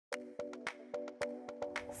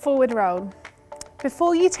Forward roll.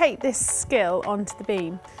 Before you take this skill onto the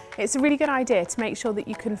beam, it's a really good idea to make sure that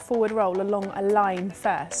you can forward roll along a line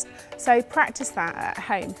first. So practice that at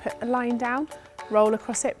home. Put a line down, roll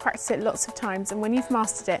across it, practice it lots of times, and when you've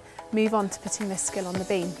mastered it, move on to putting this skill on the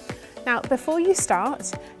beam. Now, before you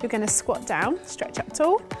start, you're going to squat down, stretch up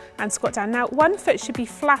tall, and squat down. Now, one foot should be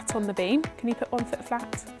flat on the beam. Can you put one foot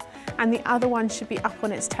flat? And the other one should be up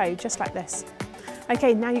on its toe, just like this.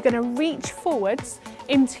 Okay, now you're going to reach forwards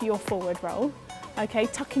into your forward roll. Okay,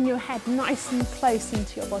 tucking your head nice and close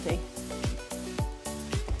into your body.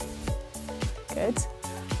 Good.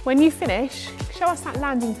 When you finish, show us that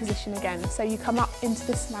landing position again. So you come up into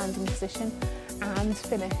this landing position and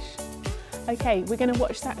finish. Okay, we're going to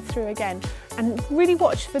watch that through again and really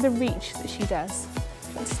watch for the reach that she does.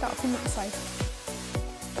 Let's start from that side.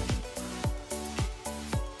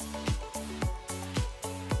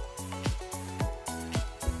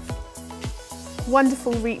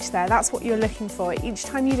 Wonderful reach there, that's what you're looking for. Each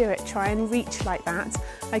time you do it, try and reach like that.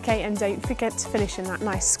 Okay, and don't forget to finish in that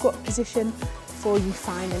nice squat position before you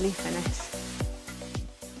finally finish.